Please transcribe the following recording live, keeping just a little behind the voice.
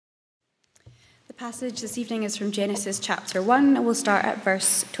Passage this evening is from Genesis chapter 1, and we'll start at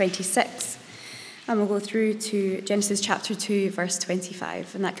verse 26. And we'll go through to Genesis chapter 2, verse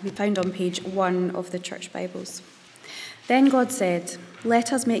 25, and that can be found on page 1 of the Church Bibles. Then God said,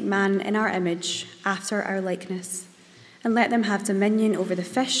 "Let us make man in our image, after our likeness, and let them have dominion over the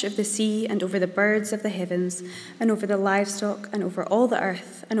fish of the sea, and over the birds of the heavens, and over the livestock, and over all the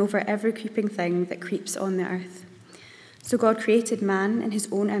earth, and over every creeping thing that creeps on the earth." So God created man in his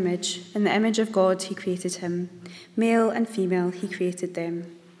own image. In the image of God he created him. Male and female he created them.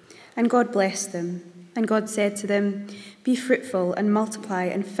 And God blessed them. And God said to them, "Be fruitful and multiply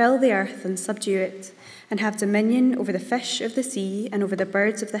and fill the earth and subdue it, and have dominion over the fish of the sea and over the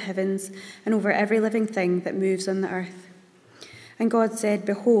birds of the heavens and over every living thing that moves on the earth." And God said,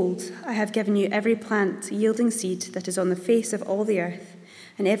 "Behold, I have given you every plant yielding seed that is on the face of all the earth,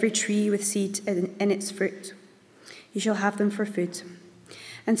 and every tree with seed in its fruit. You shall have them for food.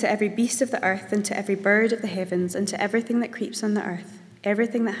 And to every beast of the earth, and to every bird of the heavens, and to everything that creeps on the earth,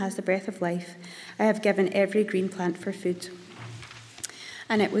 everything that has the breath of life, I have given every green plant for food."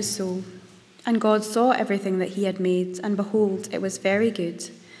 And it was so. And God saw everything that he had made, and behold, it was very good.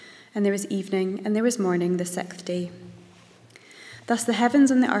 And there was evening, and there was morning, the sixth day. Thus the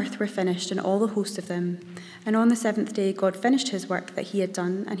heavens and the earth were finished, and all the host of them. And on the seventh day God finished his work that he had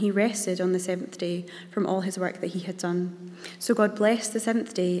done, and he rested on the seventh day from all his work that he had done. So God blessed the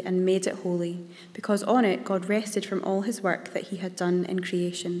seventh day and made it holy, because on it God rested from all his work that he had done in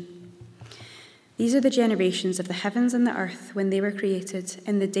creation. These are the generations of the heavens and the earth when they were created,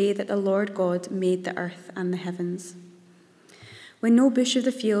 in the day that the Lord God made the earth and the heavens. When no bush of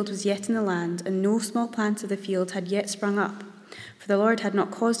the field was yet in the land, and no small plant of the field had yet sprung up, for the Lord had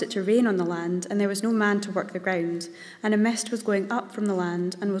not caused it to rain on the land, and there was no man to work the ground, and a mist was going up from the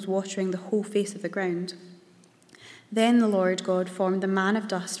land and was watering the whole face of the ground. Then the Lord God formed the man of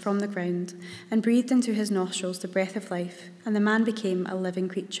dust from the ground, and breathed into his nostrils the breath of life, and the man became a living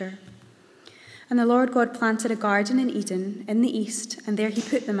creature. And the Lord God planted a garden in Eden, in the east, and there he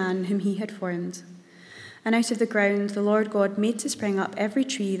put the man whom he had formed. And out of the ground the Lord God made to spring up every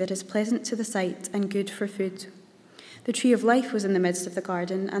tree that is pleasant to the sight and good for food. The tree of life was in the midst of the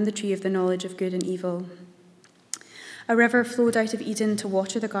garden, and the tree of the knowledge of good and evil. A river flowed out of Eden to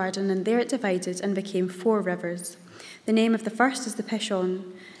water the garden, and there it divided and became 4 rivers. The name of the first is the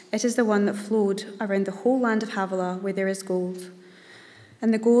Pishon. It is the one that flowed around the whole land of Havilah, where there is gold.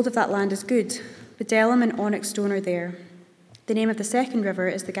 And the gold of that land is good. Bdellium and onyx stone are there. The name of the second river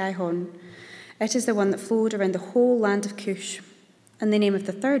is the Gihon. It is the one that flowed around the whole land of Cush. And the name of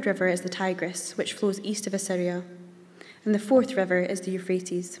the third river is the Tigris, which flows east of Assyria. And the fourth river is the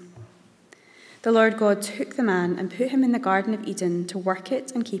Euphrates. The Lord God took the man and put him in the Garden of Eden to work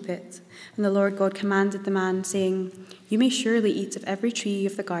it and keep it. And the Lord God commanded the man, saying, "You may surely eat of every tree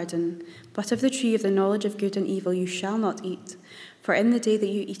of the garden, but of the tree of the knowledge of good and evil you shall not eat, for in the day that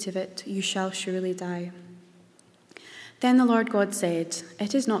you eat of it you shall surely die." Then the Lord God said,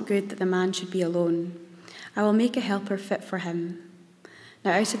 "It is not good that the man should be alone. I will make a helper fit for him."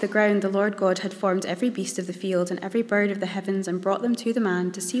 Now out of the ground the Lord God had formed every beast of the field and every bird of the heavens, and brought them to the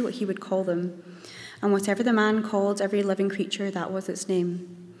man to see what he would call them. And whatever the man called every living creature, that was its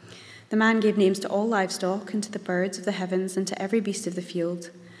name. The man gave names to all livestock, and to the birds of the heavens, and to every beast of the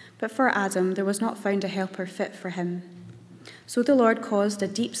field. But for Adam there was not found a helper fit for him. So the Lord caused a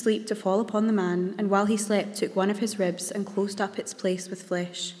deep sleep to fall upon the man, and while he slept took one of his ribs and closed up its place with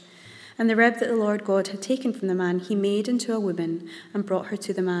flesh. And the rib that the Lord God had taken from the man he made into a woman and brought her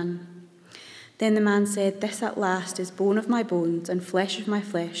to the man. Then the man said, "This at last is bone of my bones and flesh of my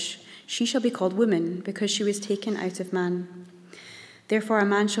flesh. She shall be called woman, because she was taken out of man. Therefore a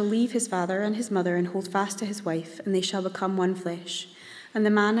man shall leave his father and his mother and hold fast to his wife, and they shall become one flesh. And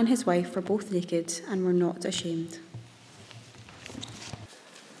the man and his wife were both naked and were not ashamed."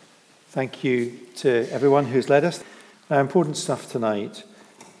 Thank you to everyone who's led us. Important stuff tonight,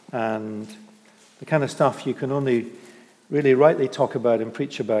 and the kind of stuff you can only really rightly talk about and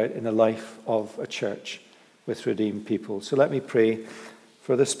preach about in the life of a church with redeemed people. So let me pray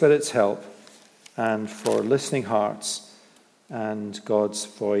for the Spirit's help and for listening hearts and God's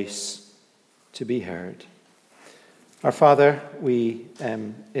voice to be heard. Our Father, we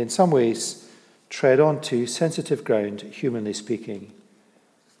in some ways tread onto sensitive ground, humanly speaking,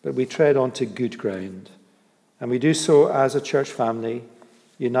 but we tread onto good ground, and we do so as a church family,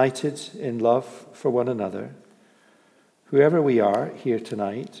 united in love for one another. Whoever we are here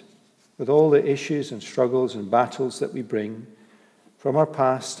tonight, with all the issues and struggles and battles that we bring from our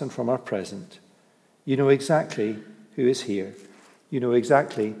past and from our present, you know exactly who is here. You know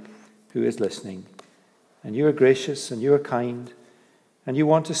exactly who is listening. And you are gracious and you are kind. And you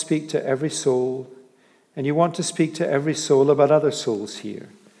want to speak to every soul, and you want to speak to every soul about other souls here.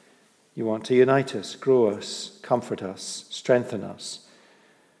 You want to unite us, grow us, comfort us, strengthen us,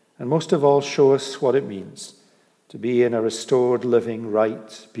 and most of all, show us what it means to be in a restored, living,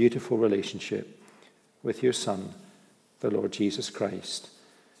 right, beautiful relationship with your Son, the Lord Jesus Christ.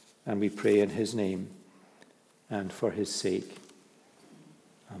 And we pray in his name and for his sake.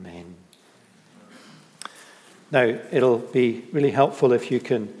 Amen. Now, it'll be really helpful if you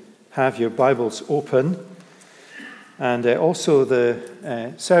can have your Bibles open. And also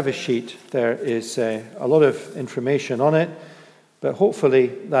the service sheet, there is a lot of information on it, but hopefully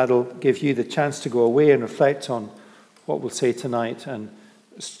that'll give you the chance to go away and reflect on what we'll say tonight and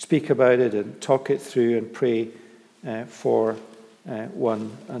speak about it and talk it through and pray for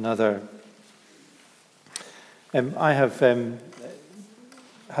one another. I have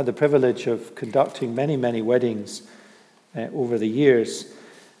had the privilege of conducting many, many weddings over the years.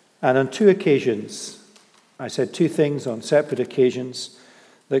 And on two occasions, I said two things on separate occasions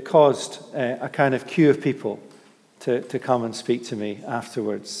that caused a kind of queue of people to come and speak to me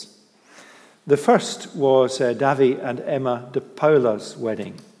afterwards. The first was Davi and Emma de Paula's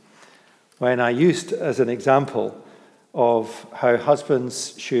wedding, when I used as an example of how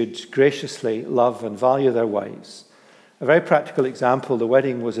husbands should graciously love and value their wives. A very practical example, the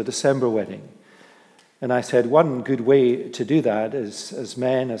wedding was a December wedding. And I said one good way to do that is, as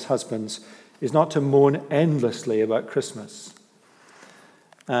men, as husbands, is not to moan endlessly about Christmas.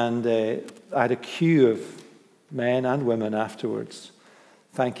 And I had a queue of men and women afterwards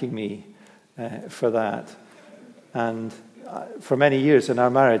thanking me for that. And for many years in our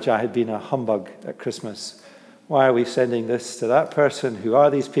marriage, I had been a humbug at Christmas. Why are we sending this to that person? Who are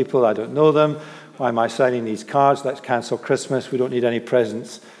these people? I don't know them. Why am I signing these cards? Let's cancel Christmas. We don't need any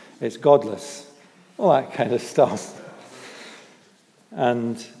presents. It's godless. All that kind of stuff.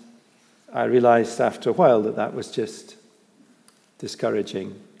 And I realized after a while that that was just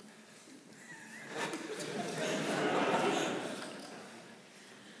discouraging.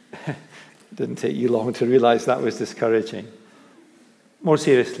 It didn't take you long to realize that was discouraging. More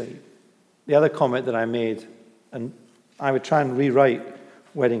seriously, the other comment that I made, and I would try and rewrite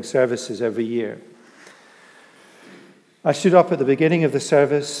wedding services every year. I stood up at the beginning of the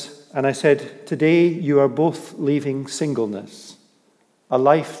service and I said, today you are both leaving singleness, a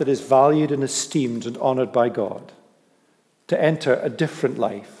life that is valued and esteemed and honored by God, to enter a different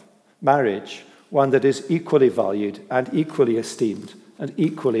life, marriage, one that is equally valued and equally esteemed and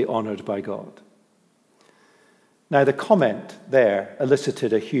equally honored by God. Now, the comment there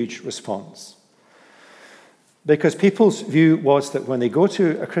elicited a huge response, because people's view was that when they go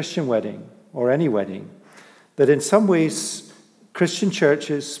to a Christian wedding or any wedding, that in some ways Christian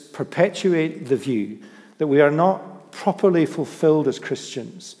churches perpetuate the view that we are not properly fulfilled as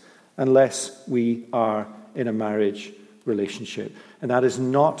Christians unless we are in a marriage relationship. And that is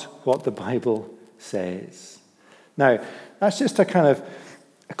not what the Bible says. Now, that's just a kind of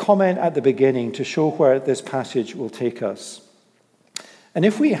a comment at the beginning to show where this passage will take us. And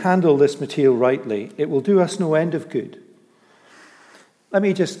if we handle this material rightly, it will do us no end of good. Let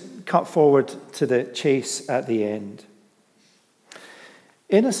me just cut forward to the chase at the end.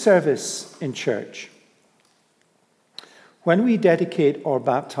 In a service in church, when we dedicate or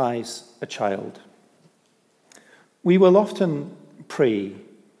baptize a child, we will often pray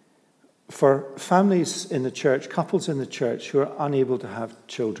for families in the church, couples in the church who are unable to have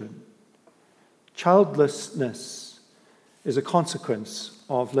children. Childlessness is a consequence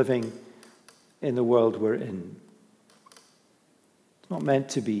of living in the world we're in. It's not meant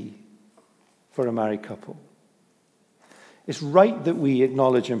to be for a married couple. It's right that we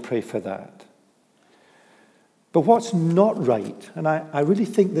acknowledge and pray for that. But what's not right, and I really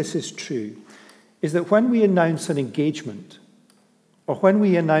think this is true, is that when we announce an engagement, or when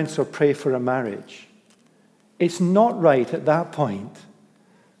we announce or pray for a marriage, it's not right at that point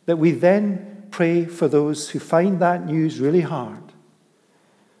that we then pray for those who find that news really hard.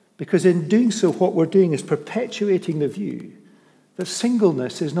 Because in doing so, what we're doing is perpetuating the view that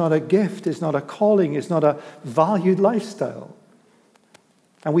singleness is not a gift, is not a calling, is not a valued lifestyle.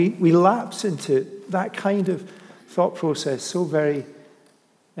 And we lapse into that kind of thought process so very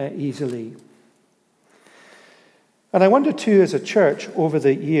easily. And I wonder too, as a church over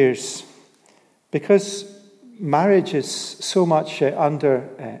the years, because marriage is so much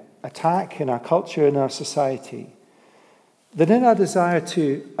under attack in our culture, in our society, that in our desire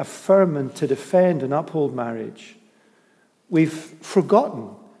to affirm and to defend and uphold marriage, we've forgotten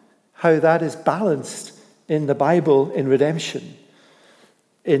how that is balanced in the Bible, in redemption,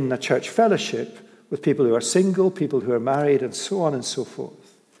 in a church fellowship, with people who are single, people who are married, and so on and so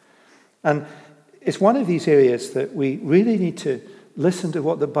forth. And it's one of these areas that we really need to listen to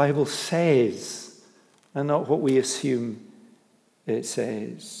what the Bible says and not what we assume it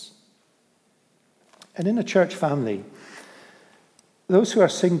says. And in a church family, those who are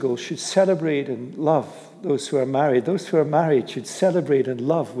single should celebrate and love those who are married. Those who are married should celebrate and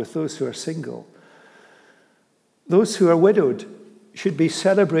love with those who are single. Those who are widowed should be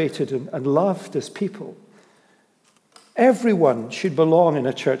celebrated and loved as people. Everyone should belong in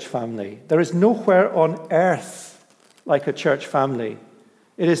a church family. There is nowhere on earth like a church family.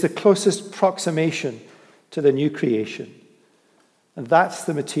 It is the closest approximation to the new creation. And that's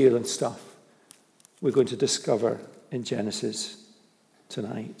the material and stuff we're going to discover in Genesis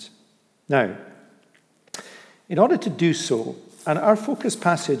tonight. Now, in order to do so, and our focus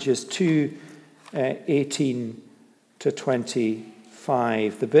passage is 2:18 to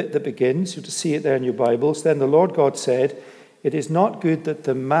 25, the bit that begins, you'll see it there in your Bibles. Then the Lord God said, "It is not good that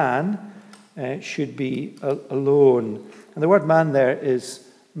the man should be alone." And the word man there is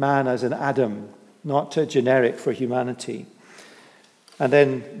man as in Adam, not generic for humanity. And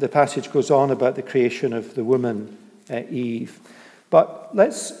then the passage goes on about the creation of the woman, Eve. But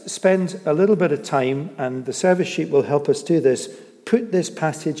let's spend a little bit of time, and the service sheet will help us do this, put this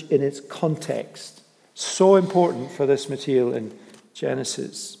passage in its context. So important for this material in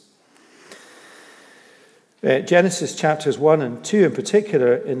Genesis. Genesis chapters 1 and 2 in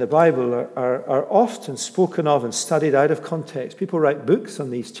particular in the Bible are often spoken of and studied out of context. People write books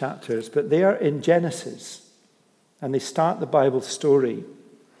on these chapters, but they are in Genesis, and they start the Bible story.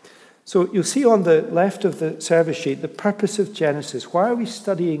 So you'll see on the left of the service sheet the purpose of Genesis. Why are we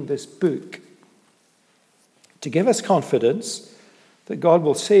studying this book? To give us confidence that God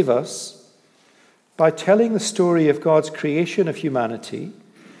will save us by telling the story of God's creation of humanity,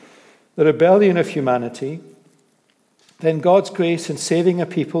 the rebellion of humanity, then God's grace in saving a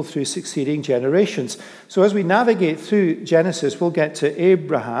people through succeeding generations. So as we navigate through Genesis, we'll get to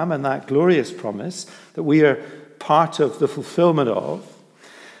Abraham and that glorious promise that we are part of the fulfillment of.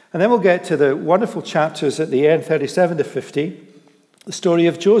 And then we'll get to the wonderful chapters at the end, 37 to 50, the story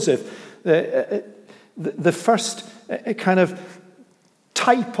of Joseph, the first kind of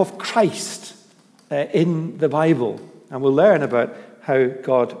type of Christ in the Bible. And we'll learn about how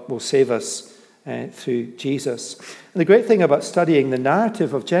God will save us through Jesus. And the great thing about studying the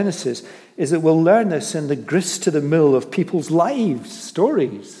narrative of Genesis is that we'll learn this in the grist to the mill of people's lives,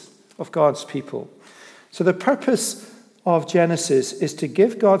 stories of God's people. So the purpose of Genesis is to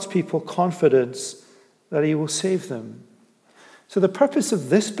give God's people confidence that he will save them. So the purpose of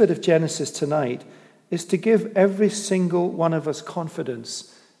this bit of Genesis tonight is to give every single one of us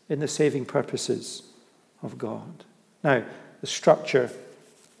confidence in the saving purposes of God. Now, the structure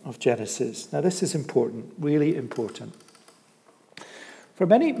of Genesis. Now, this is important, really important. For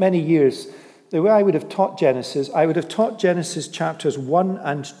many, many years, the way I would have taught Genesis chapters 1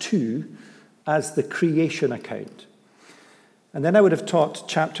 and 2 as the creation account. And then I would have taught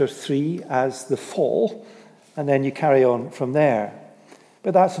chapter 3 as the fall, and then you carry on from there.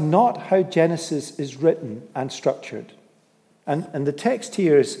 But that's not how Genesis is written and structured. And the text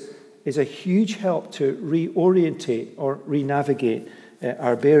here is a huge help to reorientate or re-navigate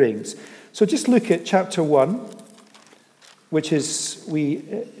our bearings. So just look at chapter 1, which is, we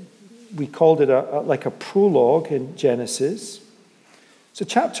called it like a prologue in Genesis. So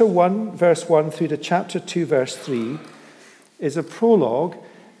chapter 1, verse 1 through to chapter 2, verse 3 is a prologue,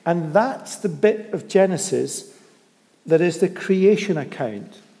 and that's the bit of Genesis that is the creation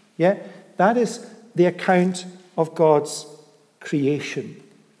account. Yeah, that is the account of God's creation.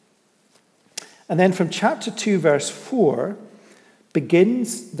 And then from chapter 2, verse 4,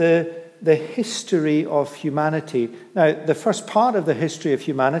 begins the history of humanity. Now, the first part of the history of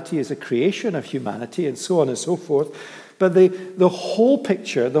humanity is the creation of humanity and so on and so forth. But the whole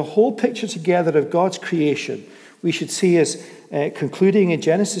picture together of God's creation, we should see as concluding in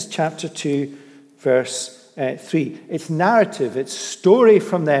Genesis chapter 2, verse 3. It's narrative, it's story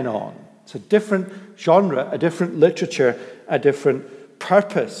from then on. It's a different genre, a different literature, a different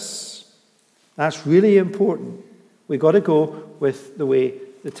purpose. That's really important. We've got to go with the way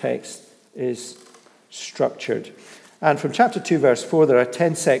the text is structured. And from chapter 2, verse 4, there are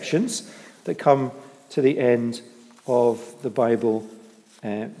 10 sections that come to the end of the Bible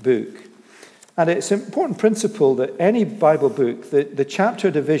book. And it's an important principle that any Bible book, the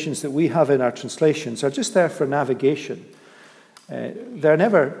chapter divisions that we have in our translations are just there for navigation. They're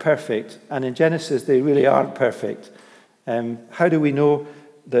never perfect, and in Genesis they really aren't perfect. How do we know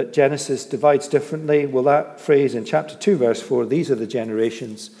that Genesis divides differently? Well, that phrase in chapter 2, verse 4, these are the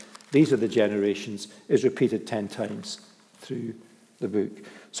generations. These are the generations, is repeated 10 times through the book.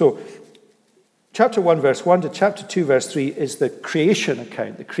 So, chapter 1, verse 1 to chapter 2, verse 3 is the creation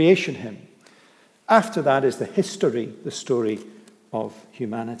account, the creation hymn. After that is the history, the story of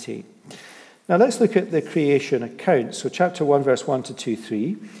humanity. Now let's look at the creation account. So chapter 1, verse 1 to 2,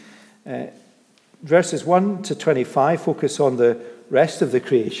 3. Verses 1 to 25 focus on the rest of the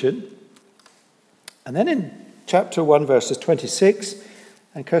creation. And then in chapter 1, verses 26,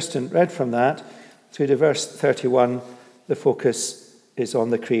 and Kirsten read from that, through to verse 31, the focus is on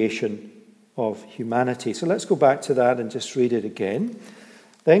the creation of humanity. So let's go back to that and just read it again.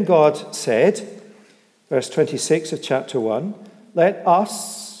 Then God said, verse 26 of chapter 1, let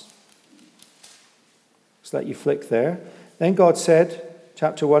us, just let you flick there. Then God said,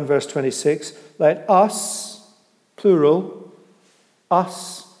 chapter 1, verse 26, let us, plural,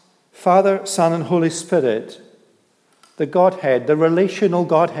 us, Father, Son, and Holy Spirit, the Godhead, the relational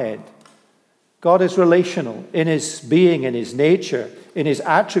Godhead. God is relational in his being, in his nature, in his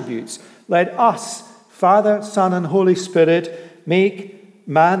attributes. Let us, Father, Son, and Holy Spirit, make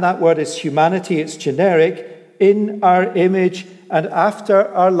man, that word is humanity, it's generic, in our image and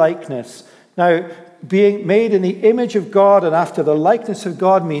after our likeness. Now, being made in the image of God and after the likeness of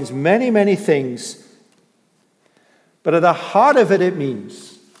God means many, many things. But at the heart of it, it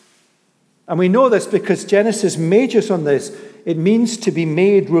means, and we know this because Genesis majors on this, it means to be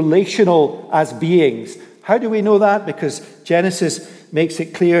made relational as beings. How do we know that? Because Genesis makes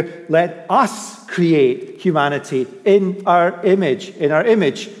it clear, let us create humanity in our image. In our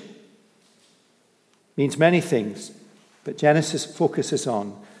image means many things, but Genesis focuses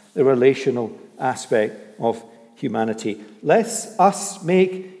on the relational aspect of humanity. Let us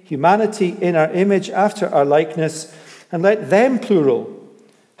make humanity in our image after our likeness, and let them, plural,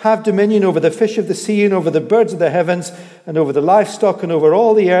 have dominion over the fish of the sea and over the birds of the heavens and over the livestock and over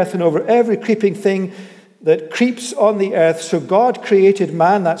all the earth and over every creeping thing that creeps on the earth. So God created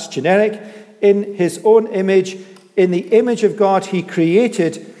man, that's generic, in his own image. In the image of God he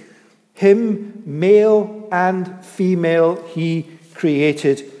created him, male and female, he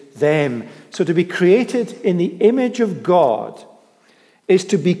created them. So to be created in the image of God is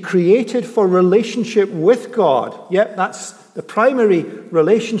to be created for relationship with God. Yep, that's the primary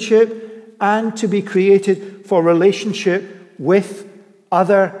relationship, and to be created for relationship with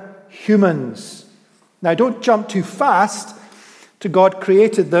other humans. Now, don't jump too fast to God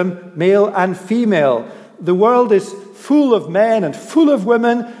created them male and female. The world is full of men and full of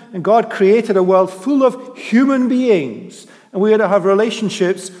women, and God created a world full of human beings. And we are to have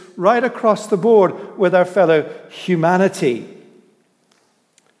relationships right across the board with our fellow humanity.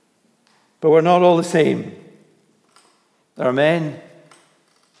 But we're not all the same. There are men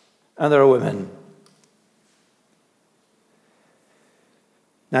and there are women.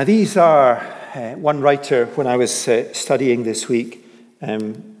 Now, these are one writer, when I was studying this week,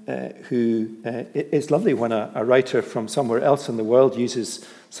 who it's lovely when a writer from somewhere else in the world uses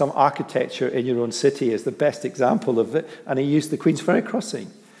some architecture in your own city as the best example of it, and he used the Queensferry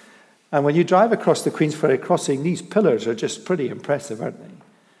Crossing. And when you drive across the Queensferry Crossing, these pillars are just pretty impressive, aren't they?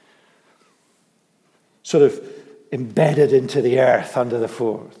 Sort of embedded into the earth under the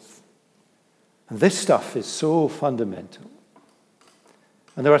Forth. And this stuff is so fundamental.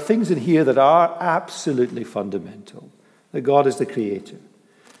 And there are things in here that are absolutely fundamental. That God is the creator.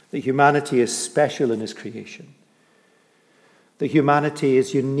 That humanity is special in his creation. That humanity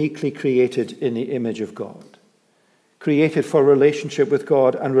is uniquely created in the image of God. Created for relationship with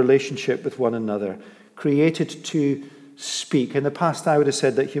God and relationship with one another. Created to speak. In the past, I would have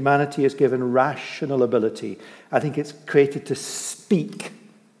said that humanity is given rational ability. I think it's created to speak.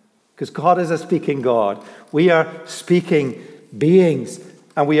 Because God is a speaking God. We are speaking beings.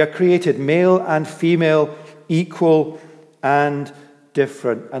 And we are created male and female, equal and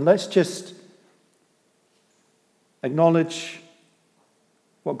different. And let's just acknowledge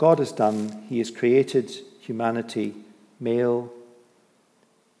what God has done. He has created humanity male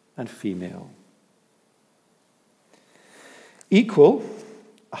and female. Equal,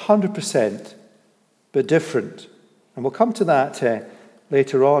 100%, but different. And we'll come to that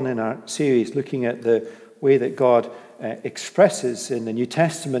later on in our series, looking at the way that God expresses in the New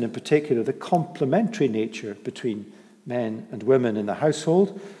Testament in particular the complementary nature between men and women in the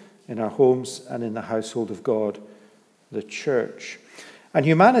household, in our homes, and in the household of God, the church. And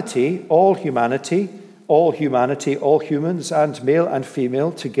humanity, all humans and male and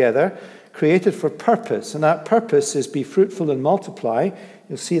female together, created for purpose. And that purpose is be fruitful and multiply.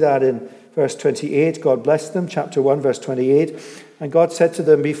 You'll see that in verse 28. God blessed them, chapter 1, verse 28. And God said to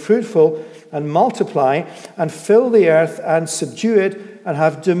them, be fruitful and multiply and fill the earth and subdue it and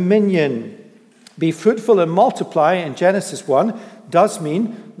have dominion. Be fruitful and multiply in Genesis 1 does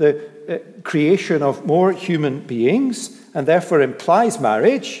mean the creation of more human beings and therefore implies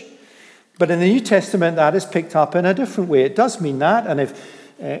marriage. But in the New Testament, that is picked up in a different way. It does mean that, and if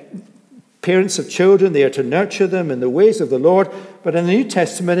parents of children, they are to nurture them in the ways of the Lord. But in the New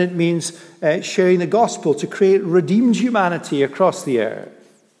Testament, it means sharing the gospel to create redeemed humanity across the earth.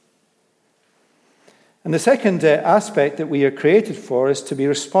 And the second aspect that we are created for is to be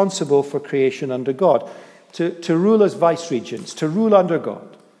responsible for creation under God, to rule as vice-regents, to rule under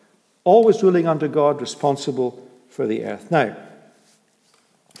God, always ruling under God, responsible for the earth. Now,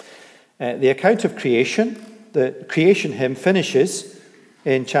 the account of creation, the creation hymn finishes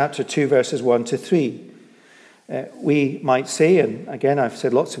in chapter 2, verses 1 to 3. We might say, and again I've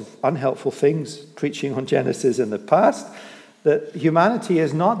said lots of unhelpful things preaching on Genesis in the past, that humanity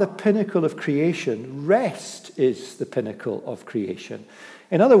is not the pinnacle of creation. Rest is the pinnacle of creation.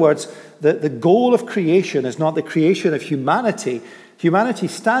 In other words, the goal of creation is not the creation of humanity. Humanity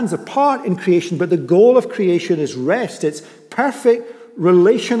stands apart in creation, but the goal of creation is rest. It's perfect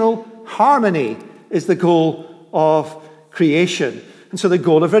relational harmony is the goal of creation. And so the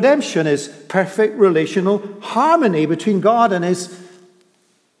goal of redemption is perfect relational harmony between God and his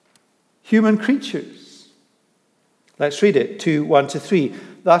human creatures. Let's read it, 2, 1 to 3.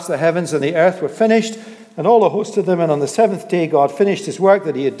 Thus the heavens and the earth were finished, and all the host of them, and on the seventh day God finished his work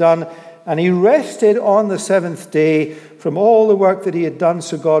that he had done, and he rested on the seventh day from all the work that he had done.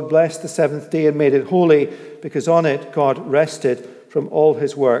 So God blessed the seventh day and made it holy, because on it God rested from all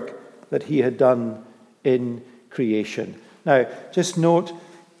his work that he had done in creation. Now, just note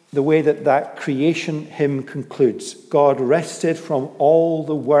the way that creation hymn concludes. God rested from all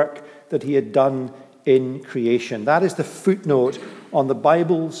the work that he had done in creation. That is the footnote on the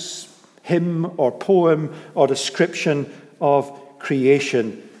Bible's hymn or poem or description of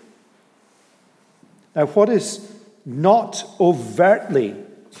creation. Now, what is not overtly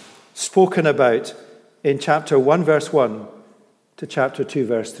spoken about in chapter 1, verse 1 to chapter 2,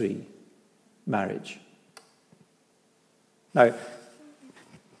 verse 3? Marriage. Now,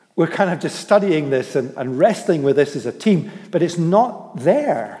 we're kind of just studying this and wrestling with this as a team, but it's not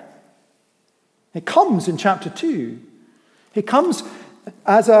there. It comes in chapter 2. It comes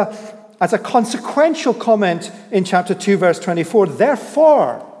as a consequential comment in chapter 2, verse 24.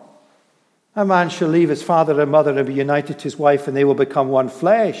 Therefore, a man shall leave his father and mother and be united to his wife, and they will become one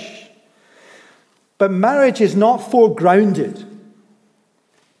flesh. But marriage is not foregrounded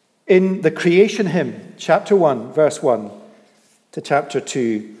in the creation hymn, chapter 1, verse 1, to chapter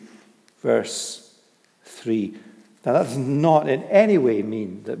 2, verse 3. Now, that does not in any way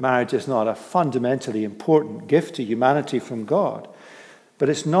mean that marriage is not a fundamentally important gift to humanity from God, but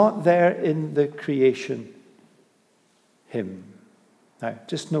it's not there in the creation hymn. Now,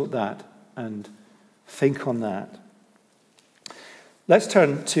 just note that and think on that. Let's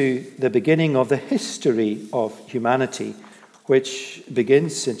turn to the beginning of the history of humanity, which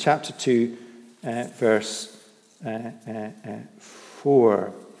begins in chapter 2, verse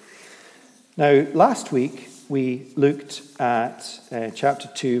 4. Now, last week, we looked at chapter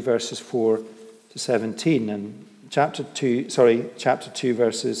 2, verses 4 to 17, and chapter 2,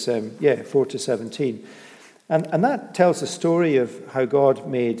 verses 4 to 17. And that tells the story of how God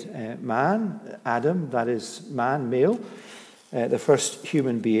made man, Adam, that is man, male, the first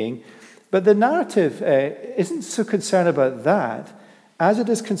human being. But the narrative isn't so concerned about that as it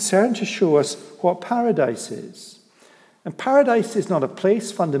is concerned to show us what paradise is. And paradise is not a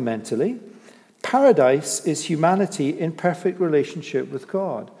place fundamentally. Paradise is humanity in perfect relationship with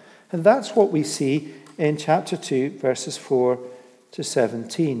God. And that's what we see in chapter 2, verses 4 to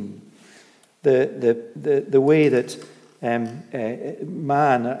 17. The way that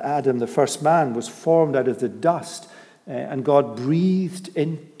man, Adam, the first man, was formed out of the dust, and God breathed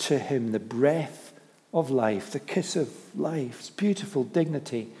into him the breath of life, the kiss of life, its beautiful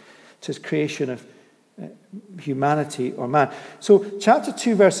dignity. It's his creation of humanity or man. So chapter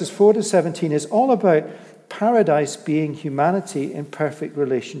 2, verses 4 to 17 is all about paradise being humanity in perfect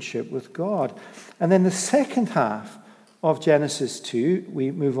relationship with God. And then the second half of Genesis 2,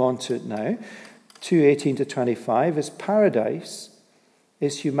 we move on to it now, 2:18 to 25, is paradise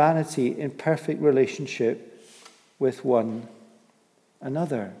is humanity in perfect relationship with one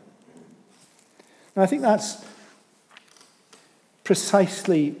another. Now, I think that's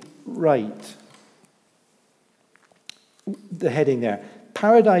precisely right. The heading there.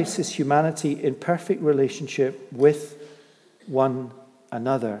 Paradise is humanity in perfect relationship with one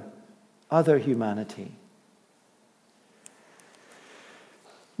another, other humanity.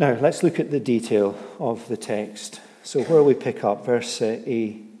 Now, let's look at the detail of the text. So where we pick up, verse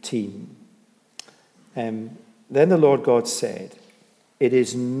 18. Then the Lord God said, "It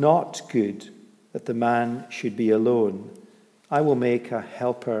is not good that the man should be alone. I will make a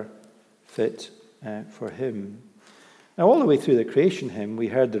helper fit for him." Now, all the way through the creation hymn, we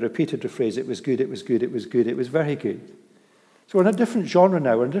heard the repeated phrase, "It was good, it was good, it was good, it was very good." So we're in a different genre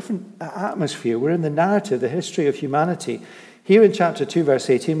now. We're in a different atmosphere. We're in the narrative, the history of humanity. Here in chapter 2, verse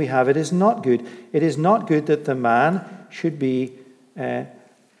 18, we have, "It is not good. It is not good that the man should be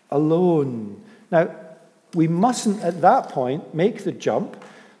alone." Now, we mustn't at that point make the jump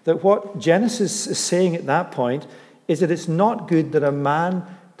that what Genesis is saying at that point is that it's not good that a man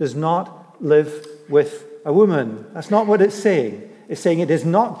does not live with a woman. That's not what it's saying. It's saying it is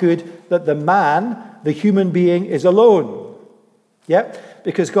not good that the man, the human being, is alone. Yep,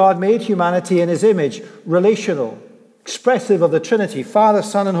 because God made humanity in his image, relational, expressive of the Trinity, Father,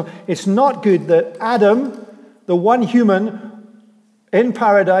 Son, and Holy. It's not good that Adam, the one human in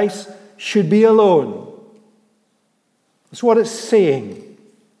paradise, should be alone. That's what it's saying.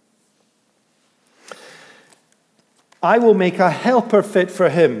 I will make a helper fit for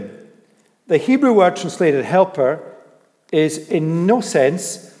him. The Hebrew word translated helper is in no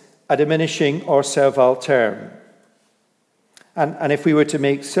sense a diminishing or servile term. And if we were to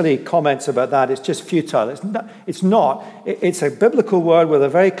make silly comments about that, it's just futile. It's not. It's a biblical word with a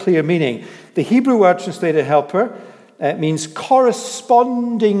very clear meaning. The Hebrew word translated helper means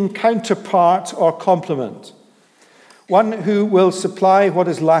corresponding counterpart or complement. One who will supply what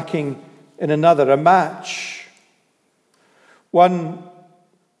is lacking in another, a match. One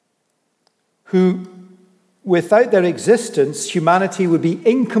who, without their existence, humanity would be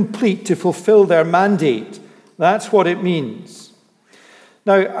incomplete to fulfill their mandate. That's what it means.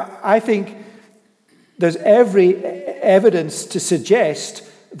 Now, I think there's every evidence to suggest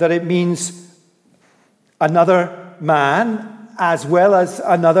that it means another man as well as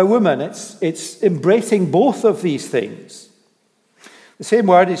another woman. It's embracing both of these things. The same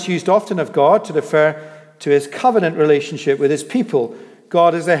word is used often of God to refer to his covenant relationship with his people.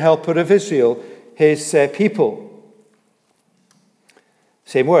 God is the helper of Israel, his people.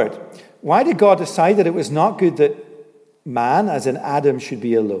 Same word. Why did God decide that it was not good that man, as in Adam, should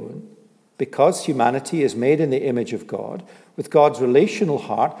be alone? Because humanity is made in the image of God. With God's relational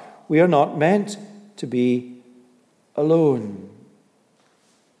heart, we are not meant to be alone.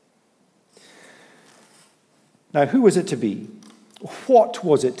 Now, who was it to be? What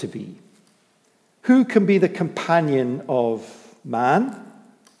was it to be? Who can be the companion of man?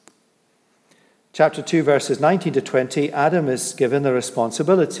 Chapter 2, verses 19 to 20, Adam is given the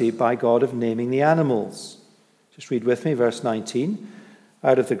responsibility by God of naming the animals. Just read with me, verse 19.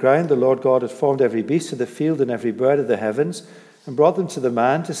 Out of the ground the Lord God had formed every beast of the field and every bird of the heavens, and brought them to the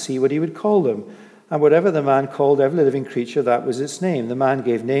man to see what he would call them. And whatever the man called every living creature, that was its name. The man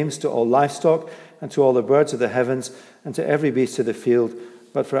gave names to all livestock, and to all the birds of the heavens, and to every beast of the field.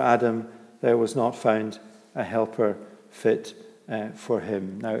 But for Adam there was not found a helper fit for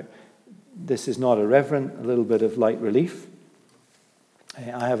him. Now, this is not irreverent, a little bit of light relief.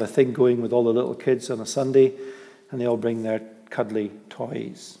 I have a thing going with all the little kids on a Sunday, and they all bring their cuddly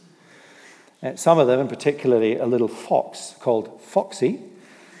toys. Some of them, and particularly a little fox called Foxy,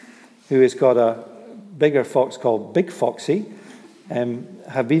 who has got a bigger fox called Big Foxy,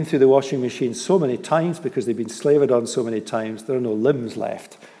 have been through the washing machine so many times because they've been slavered on so many times, there are no limbs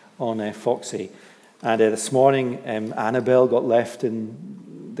left on Foxy. And this morning, Annabelle got left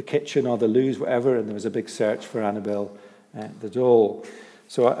in the kitchen or the loos, whatever, and there was a big search for Annabelle, the doll.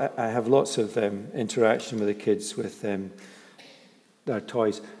 So I have lots of interaction with the kids with their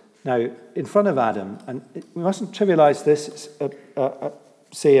toys. Now, in front of Adam, and we mustn't trivialize this,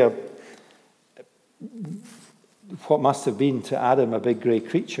 what must have been to Adam a big grey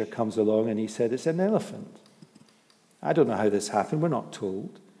creature comes along and he said, it's an elephant. I don't know how this happened, we're not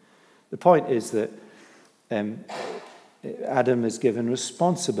told. The point is that Adam is given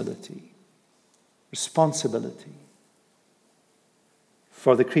responsibility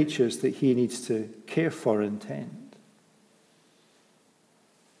for the creatures that he needs to care for and tend.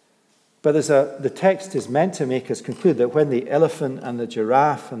 But the text is meant to make us conclude that when the elephant and the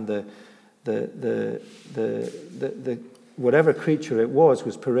giraffe and the whatever creature it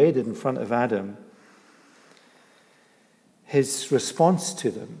was paraded in front of Adam, his response to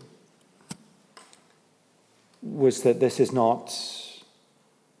them was that this is not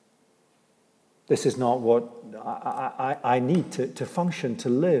what I need to function, to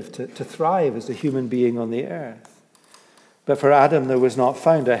live, to thrive as a human being on the earth. But for Adam, there was not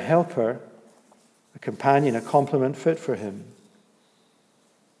found a helper, a companion, a complement fit for him.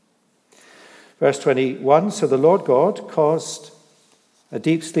 Verse 21, so the Lord God caused a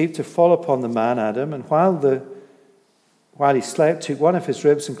deep sleep to fall upon the man Adam, and while he slept, took one of his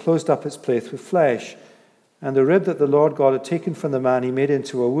ribs and closed up its place with flesh. And the rib that the Lord God had taken from the man, he made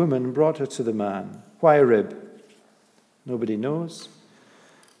into a woman and brought her to the man. Why a rib? Nobody knows.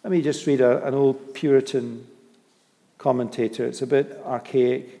 Let me just read an old Puritan commentator. It's a bit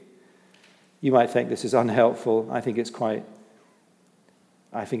archaic. You might think this is unhelpful. I think it's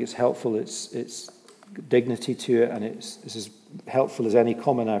helpful. It's dignity to it, and it's as helpful as any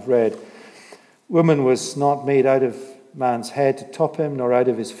comment I've read. Woman was not made out of man's head to top him, nor out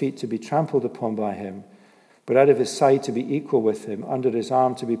of his feet to be trampled upon by him, but out of his side to be equal with him, under his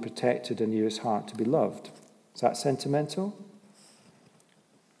arm to be protected, and near his heart to be loved. Is that sentimental?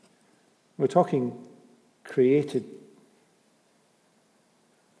 We're talking created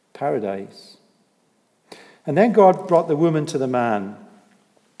paradise. And then God brought the woman to the man.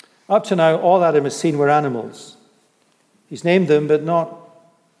 Up to now, all Adam has seen were animals. He's named them, but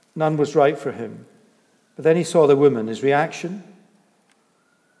none was right for him. But then he saw the woman. His reaction?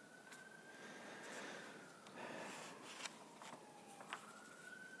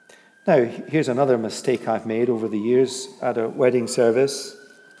 Now, here's another mistake I've made over the years at a wedding service.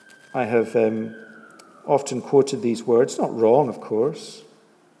 I have often quoted these words, not wrong, of course.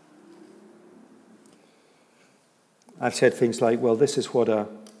 I've said things like, well, this is what a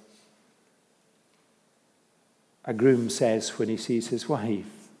groom says when he sees his wife.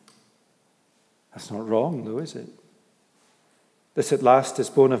 That's not wrong, though, is it? This at last is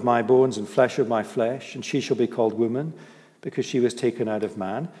bone of my bones and flesh of my flesh, and she shall be called woman, because she was taken out of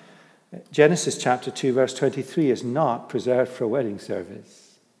man. Genesis chapter 2, verse 23 is not preserved for a wedding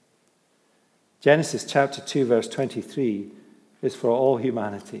service. Genesis chapter 2, verse 23 is for all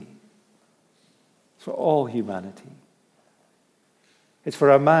humanity. It's for all humanity. It's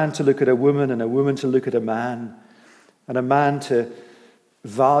for a man to look at a woman and a woman to look at a man, and a man to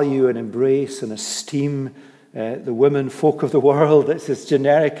value and embrace and esteem the women folk of the world. It's as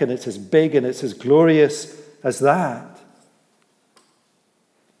generic and it's as big and it's as glorious as that.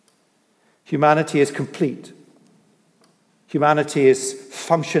 Humanity is complete. Humanity is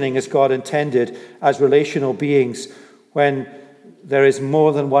functioning as God intended, as relational beings, when there is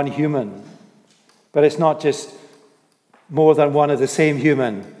more than one human. But it's not just more than one of the same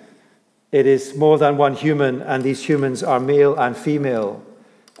human. It is more than one human, and these humans are male and female.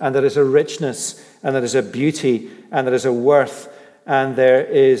 And there is a richness, and there is a beauty, and there is a worth, and there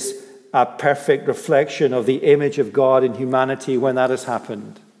is a perfect reflection of the image of God in humanity when that has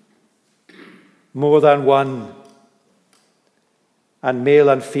happened. More than one, and male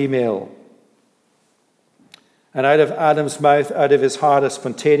and female. And out of Adam's mouth, out of his heart, a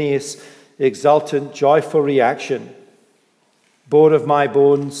spontaneous, exultant, joyful reaction. Bone of my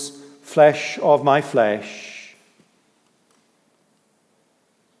bones, flesh of my flesh.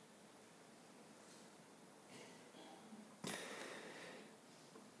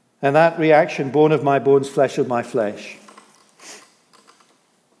 And that reaction, bone of my bones, flesh of my flesh,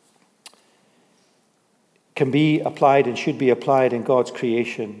 can be applied and should be applied in God's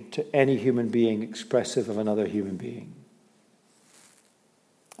creation to any human being expressive of another human being,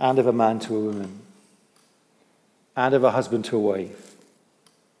 and of a man to a woman, and of a husband to a wife.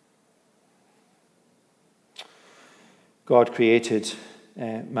 God created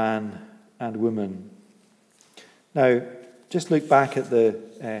man and woman. Now, just look back at the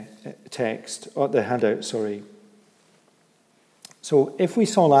text, or the handout, sorry. So if we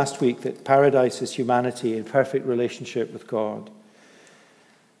saw last week that paradise is humanity in perfect relationship with God,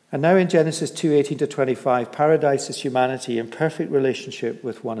 and now in Genesis 2:18 to 25, paradise is humanity in perfect relationship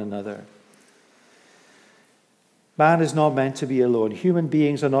with one another. Man is not meant to be alone. Human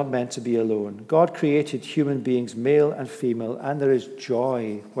beings are not meant to be alone. God created human beings, male and female, and there is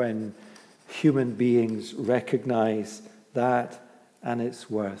joy when human beings recognize that and its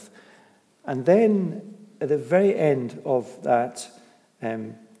worth. And then at the very end of that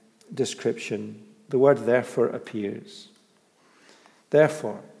description, the word therefore appears.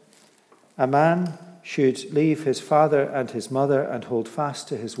 Therefore, a man should leave his father and his mother and hold fast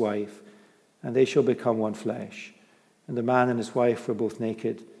to his wife, and they shall become one flesh. And the man and his wife were both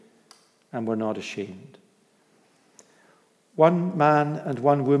naked and were not ashamed. One man and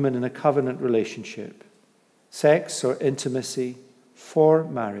one woman in a covenant relationship, sex or intimacy for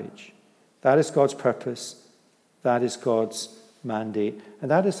marriage. That is God's purpose. That is God's mandate.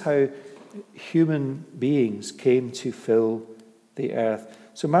 And that is how human beings came to fill the earth.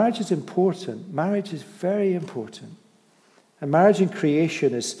 So marriage is important. Marriage is very important. And marriage in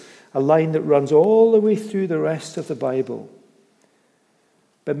creation is a line that runs all the way through the rest of the Bible.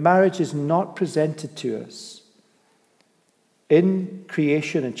 But marriage is not presented to us in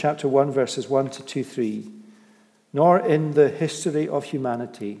creation in chapter 1, verses 1 to 2, 3, nor in the history of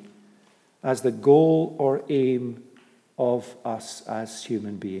humanity as the goal or aim of us as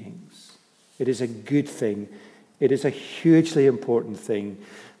human beings. It is a good thing. It is a hugely important thing,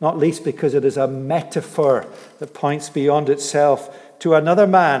 not least because it is a metaphor that points beyond itself to another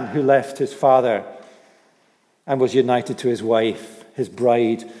man who left his father and was united to his wife, his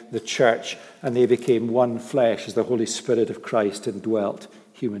bride, the church, and they became one flesh as the Holy Spirit of Christ indwelt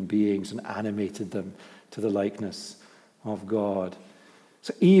human beings and animated them to the likeness of God.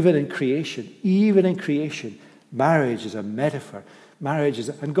 So even in creation, marriage is a metaphor.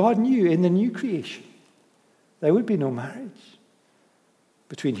 And God knew in the new creation there would be no marriage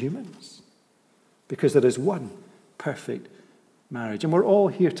between humans because there is one perfect marriage. And we're all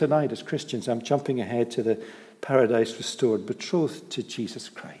here tonight as Christians. I'm jumping ahead to the paradise restored, betrothed to Jesus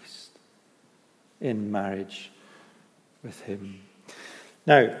Christ in marriage with him.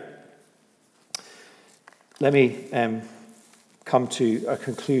 Now, let me come to a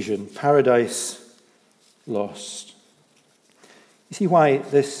conclusion. Paradise lost. You see why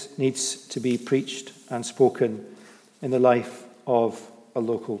this needs to be preached and spoken in the life of a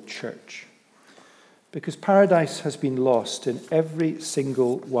local church. Because paradise has been lost in every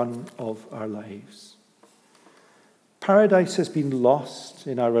single one of our lives. Paradise has been lost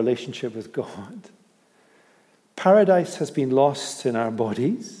in our relationship with God. Paradise has been lost in our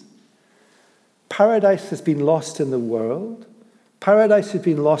bodies. Paradise has been lost in the world. Paradise has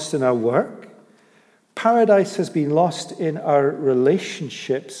been lost in our work. Paradise has been lost in our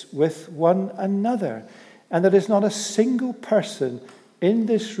relationships with one another. And there is not a single person in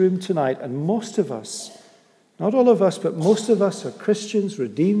this room tonight, and most of us, not all of us, but most of us are Christians,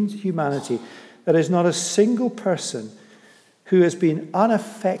 redeemed humanity. There is not a single person who has been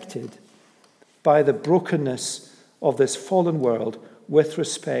unaffected by the brokenness of this fallen world with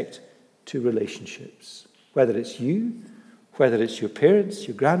respect to relationships. Whether it's you, whether it's your parents,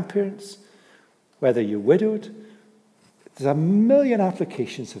 your grandparents, whether you're widowed. There's a million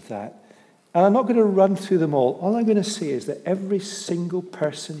applications of that. And I'm not going to run through them all. All I'm going to say is that every single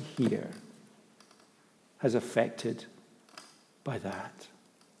person here has affected by that.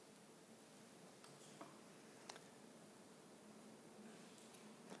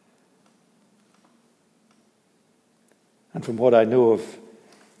 And from what I know of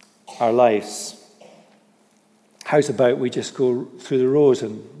our lives, how's about we just go through the rows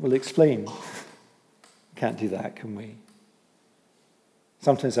and we'll explain? Can't do that, can we?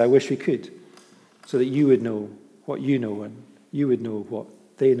 Sometimes I wish we could, so that you would know what you know, and you would know what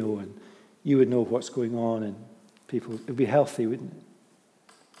they know, and you would know what's going on, and people, it would be healthy, wouldn't it?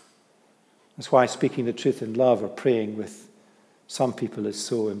 That's why speaking the truth in love or praying with some people is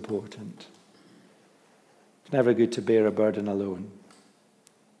so important. It's never good to bear a burden alone.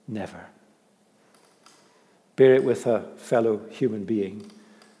 Never. Bear it with a fellow human being,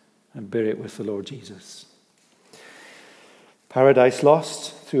 and bear it with the Lord Jesus. Paradise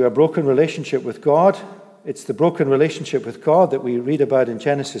lost through a broken relationship with God. It's the broken relationship with God that we read about in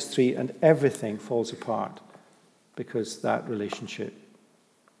Genesis 3, and everything falls apart because that relationship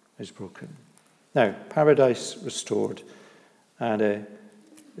is broken. Now, paradise restored. And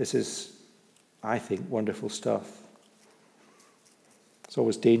this is, I think, wonderful stuff. It's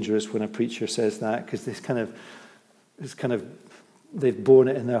always dangerous when a preacher says that, because they've borne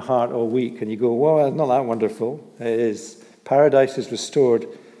it in their heart all week, and you go, well, it's not that wonderful. It is. Paradise is restored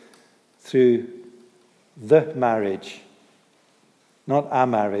through the marriage. Not a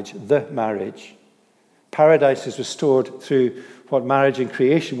marriage, the marriage. Paradise is restored through what marriage in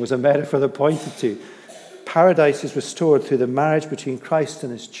creation was a metaphor that pointed to. Paradise is restored through the marriage between Christ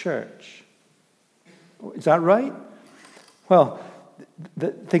and his church. Is that right? Well,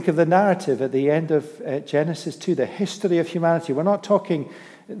 think of the narrative at the end of Genesis 2, the history of humanity. We're not talking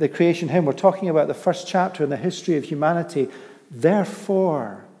the creation hymn, we're talking about the first chapter in the history of humanity.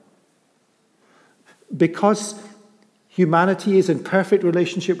 Therefore, because humanity is in perfect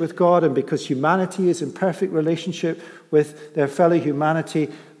relationship with God, and because humanity is in perfect relationship with their fellow humanity,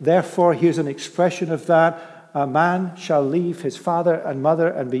 therefore, here's an expression of that. A man shall leave his father and mother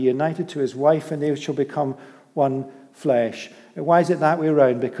and be united to his wife, and they shall become one flesh. And why is it that way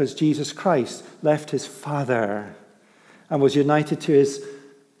around? Because Jesus Christ left his father and was united to his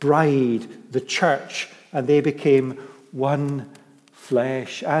bride, the church, and they became one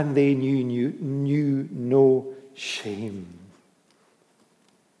flesh, and they knew no shame.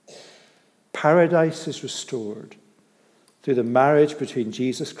 Paradise is restored through the marriage between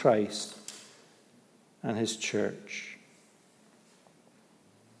Jesus Christ and his church.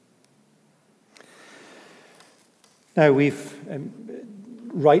 Now, we've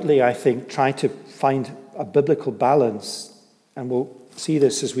rightly, I think, tried to find a biblical balance, and we'll see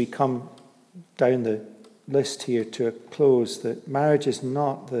this as we come down the list here to a close, that marriage is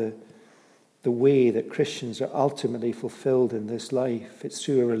not the way that Christians are ultimately fulfilled in this life. It's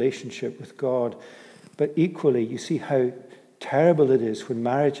through a relationship with God. But equally, you see how terrible it is when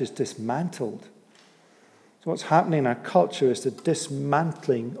marriage is dismantled. So what's happening in our culture is the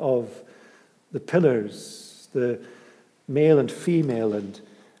dismantling of the pillars, the male and female, and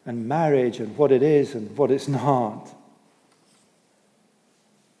marriage, and what it is and what it's not.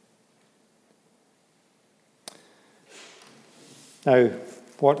 Now,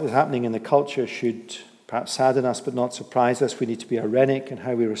 what is happening in the culture should perhaps sadden us but not surprise us. We need to be irenic in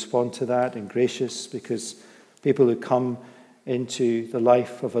how we respond to that and gracious, because people who come into the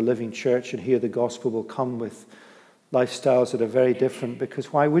life of a living church and hear the gospel will come with lifestyles that are very different,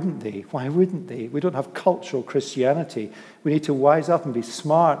 because why wouldn't they? Why wouldn't they? We don't have cultural Christianity. We need to wise up and be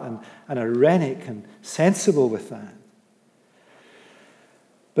smart and irenic and sensible with that.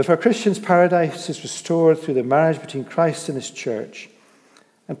 But for Christians, paradise is restored through the marriage between Christ and his church.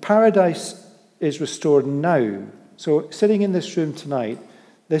 And paradise is restored now. So sitting in this room tonight,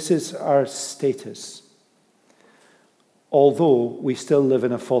 this is our status, although we still live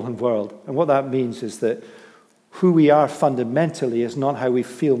in a fallen world. And what that means is that who we are fundamentally is not how we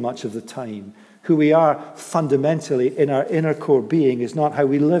feel much of the time. Who we are fundamentally in our inner core being is not how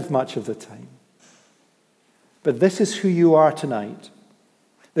we live much of the time. But this is who you are tonight.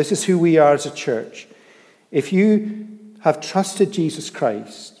 This is who we are as a church. If you have trusted Jesus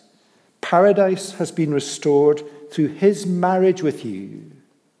Christ, paradise has been restored through his marriage with you.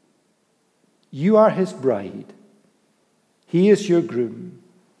 You are his bride. He is your groom.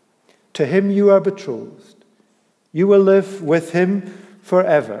 To him you are betrothed. You will live with him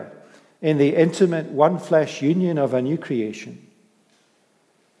forever in the intimate one-flesh union of a new creation.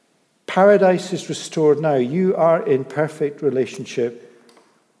 Paradise is restored now. You are in perfect relationship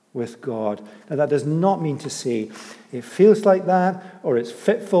with God. Now, that does not mean to say it feels like that or it's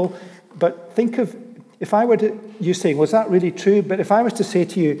fitful, but think of, if I were to, you saying, was that really true? But if I was to say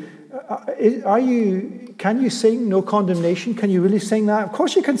to you, can you sing No Condemnation? Can you really sing that? Of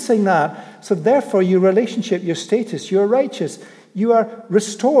course you can sing that. So therefore, your relationship, your status, you're righteous. You are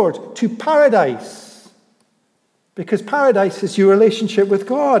restored to paradise, because paradise is your relationship with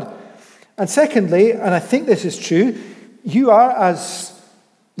God. And secondly, and I think this is true, you are, as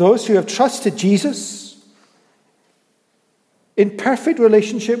those who have trusted Jesus, in perfect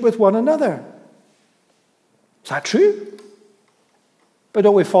relationship with one another. Is that true? But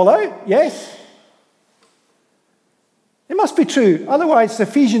don't we fall out? Yes. It must be true. Otherwise,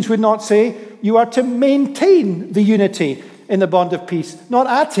 Ephesians would not say you are to maintain the unity in the bond of peace, not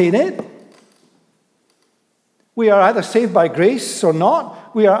attain it. We are either saved by grace or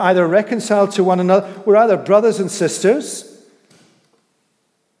not. We are either reconciled to one another. We're either brothers and sisters.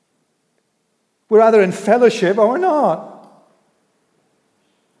 We're either in fellowship or we're not.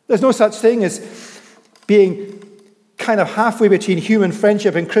 There's no such thing as being kind of halfway between human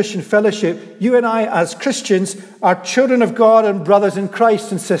friendship and Christian fellowship. You and I, as Christians, are children of God and brothers in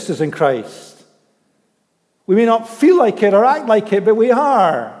Christ and sisters in Christ. We may not feel like it or act like it, but we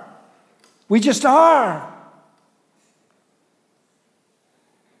are. We just are.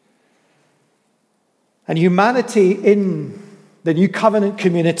 And humanity in the new covenant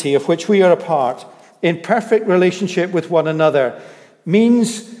community of which we are a part, in perfect relationship with one another,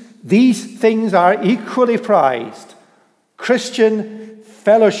 means these things are equally prized. Christian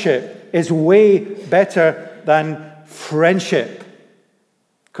fellowship is way better than friendship,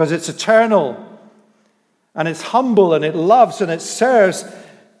 because it's eternal and it's humble and it loves and it serves.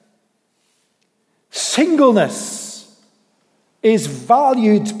 Singleness is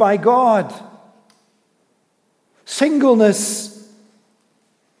valued by God. Singleness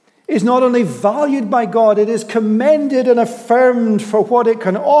is not only valued by God, it is commended and affirmed for what it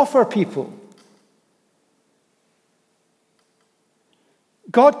can offer people.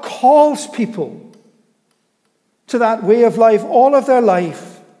 God calls people to that way of life all of their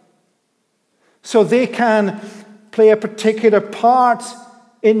life, so they can play a particular part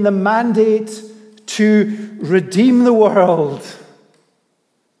in the mandate to redeem the world.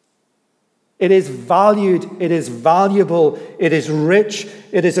 It is valued, it is valuable, it is rich,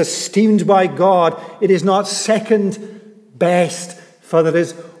 it is esteemed by God. It is not second best, for there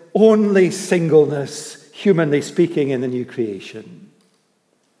is only singleness, humanly speaking, in the new creation.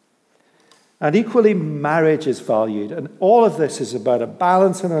 And equally, marriage is valued. And all of this is about a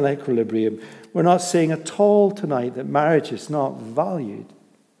balance and an equilibrium. We're not saying at all tonight that marriage is not valued.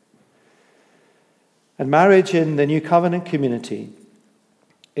 And marriage in the New Covenant community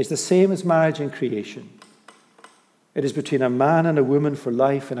is the same as marriage in creation. It is between a man and a woman for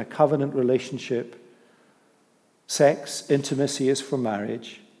life in a covenant relationship. Sex, intimacy is for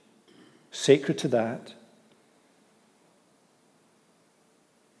marriage, sacred to that.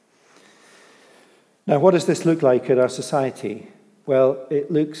 Now, what does this look like in our society? Well, it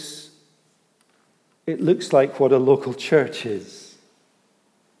looks like what a local church is.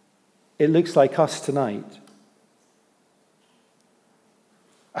 It looks like us tonight.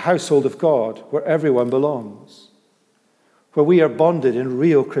 A household of God where everyone belongs, where we are bonded in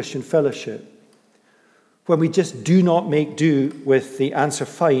real Christian fellowship, when we just do not make do with the answer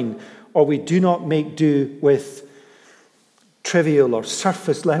fine, or we do not make do with trivial or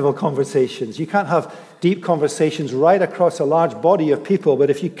surface level conversations. You can't have deep conversations right across a large body of people, but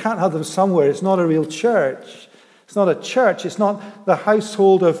if you can't have them somewhere, it's not a real church. It's not a church. It's not the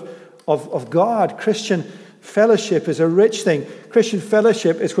household of God. Christian fellowship is a rich thing. Christian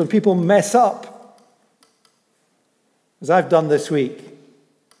fellowship is when people mess up, as I've done this week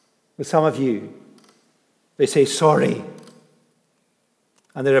with some of you. They say sorry,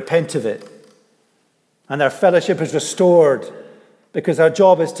 and they repent of it, and their fellowship is restored, because our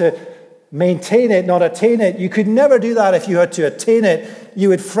job is to maintain it, not attain it. You could never do that if you had to attain it. You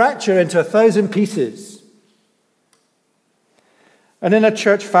would fracture into 1,000 pieces. And in a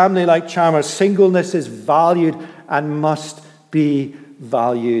church family like Chalmers, singleness is valued and must be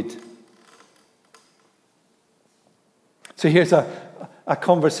valued. So here's a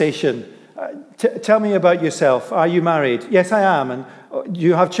conversation. Tell me about yourself. Are you married? Yes, I am. And do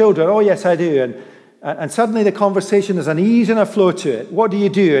you have children? Oh, yes, I do. And suddenly the conversation has an ease and a flow to it. What do you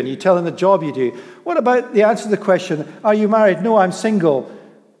do? And you tell them the job you do. What about the answer to the question, are you married? No, I'm single.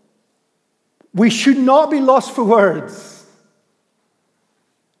 We should not be lost for words.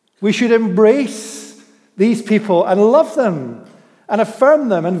 We should embrace these people and love them and affirm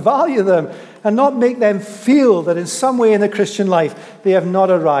them and value them and not make them feel that in some way in the Christian life they have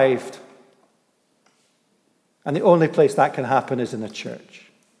not arrived. And the only place that can happen is in a church.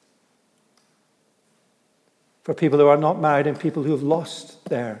 For people who are not married and people who have lost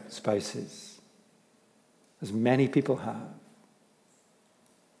their spouses, as many people have.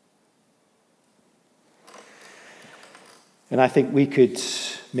 And I think we could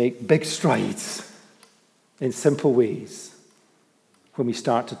make big strides in simple ways when we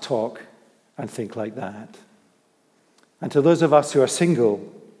start to talk and think like that. And to those of us who are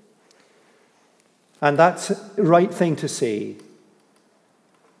single, and that's the right thing to say.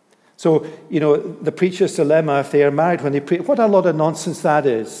 So, the preacher's dilemma, if they are married when they preach, what a lot of nonsense that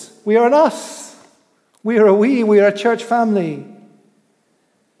is. We are an us. We are a we. We are a church family.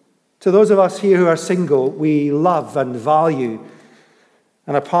 To those of us here who are single, we love and value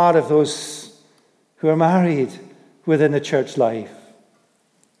and are part of those who are married within the church life.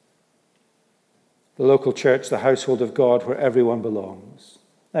 The local church, the household of God where everyone belongs.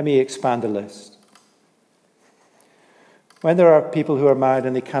 Let me expand the list. When there are people who are married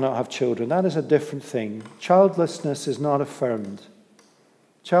and they cannot have children, that is a different thing. Childlessness is not affirmed.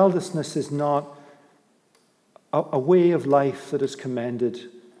 Childlessness is not a way of life that is commended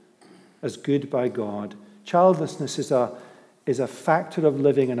as good by God. Childlessness is a factor of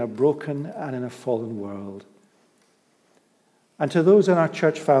living in a broken and in a fallen world. And to those in our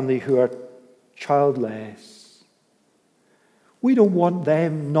church family who are childless, we don't want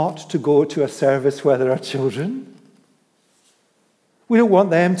them not to go to a service where there are children. We don't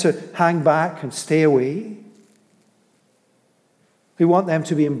want them to hang back and stay away. We want them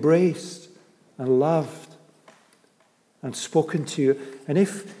to be embraced and loved and spoken to. And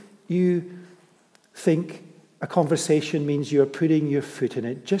if you think a conversation means you're putting your foot in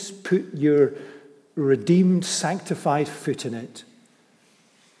it, just put your redeemed, sanctified foot in it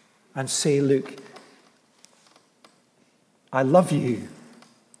and say, look, I love you.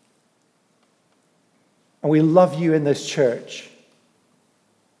 And we love you in this church.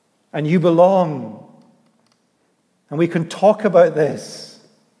 And you belong. And we can talk about this.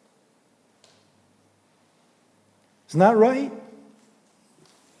 Isn't that right?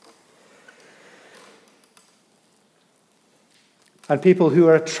 And people who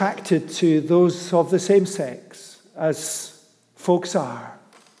are attracted to those of the same sex, as folks are,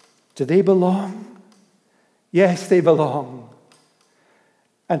 do they belong? Yes, they belong.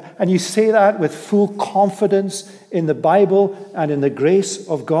 And you say that with full confidence in the Bible and in the grace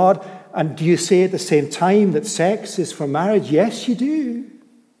of God. And do you say at the same time that sex is for marriage? Yes, you do.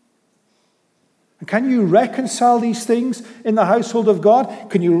 And can you reconcile these things in the household of God?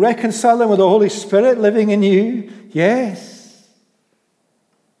 Can you reconcile them with the Holy Spirit living in you? Yes.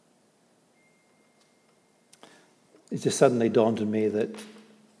 it just suddenly dawned on me that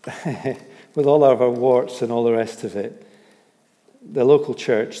with all of our warts and all the rest of it, the local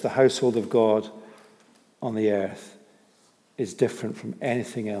church, the household of God on the earth, is different from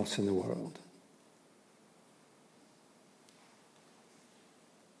anything else in the world.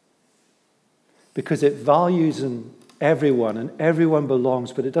 Because it values in everyone, and everyone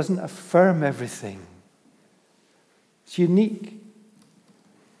belongs, but it doesn't affirm everything. It's unique.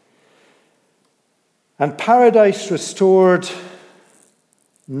 And paradise restored,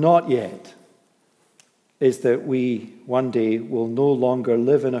 not yet, is that we one day will no longer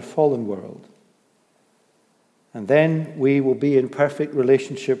live in a fallen world. And then we will be in perfect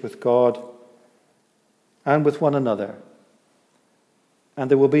relationship with God and with one another.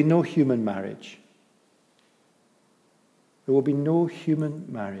 And there will be no human marriage. There will be no human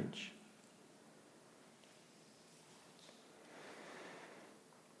marriage.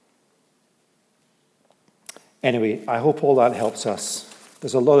 Anyway, I hope all that helps us.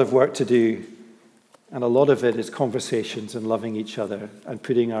 There's a lot of work to do, and a lot of it is conversations and loving each other and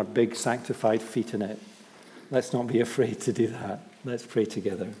putting our big sanctified feet in it. Let's not be afraid to do that. Let's pray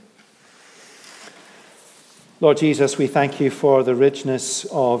together. Lord Jesus, we thank you for the richness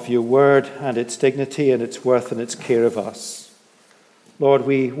of your word and its dignity and its worth and its care of us. Lord,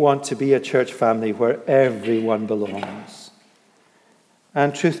 we want to be a church family where everyone belongs.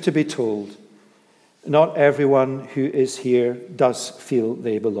 And truth to be told, not everyone who is here does feel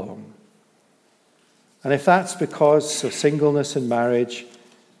they belong. And if that's because of singleness and marriage,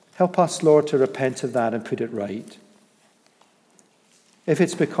 help us, Lord, to repent of that and put it right. If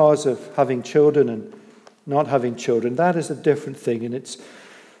it's because of having children and not having children, that is a different thing, and it's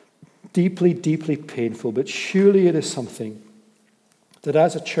deeply, deeply painful, but surely it is something that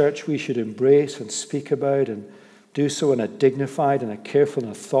as a church we should embrace and speak about and do so in a dignified and a careful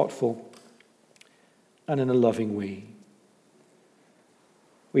and a thoughtful and in a loving way.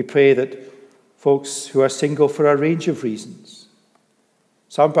 We pray that folks who are single for a range of reasons,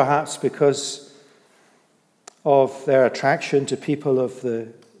 some perhaps because of their attraction to people of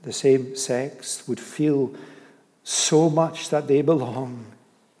the same sex, would feel so much that they belong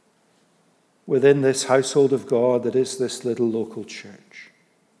within this household of God that is this little local church.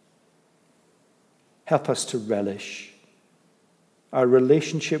 Help us to relish our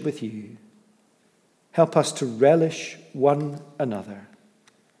relationship with you. Help us to relish one another.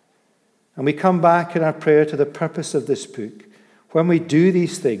 And we come back in our prayer to the purpose of this book. When we do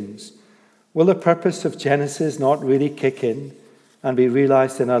these things, will the purpose of Genesis not really kick in and be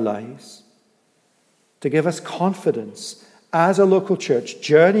realized in our lives? To give us confidence as a local church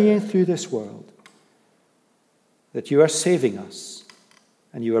journeying through this world that you are saving us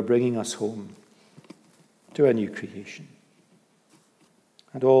and you are bringing us home to a new creation.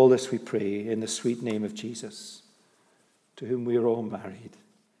 And all this we pray in the sweet name of Jesus, to whom we are all married,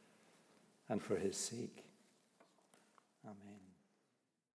 and for his sake.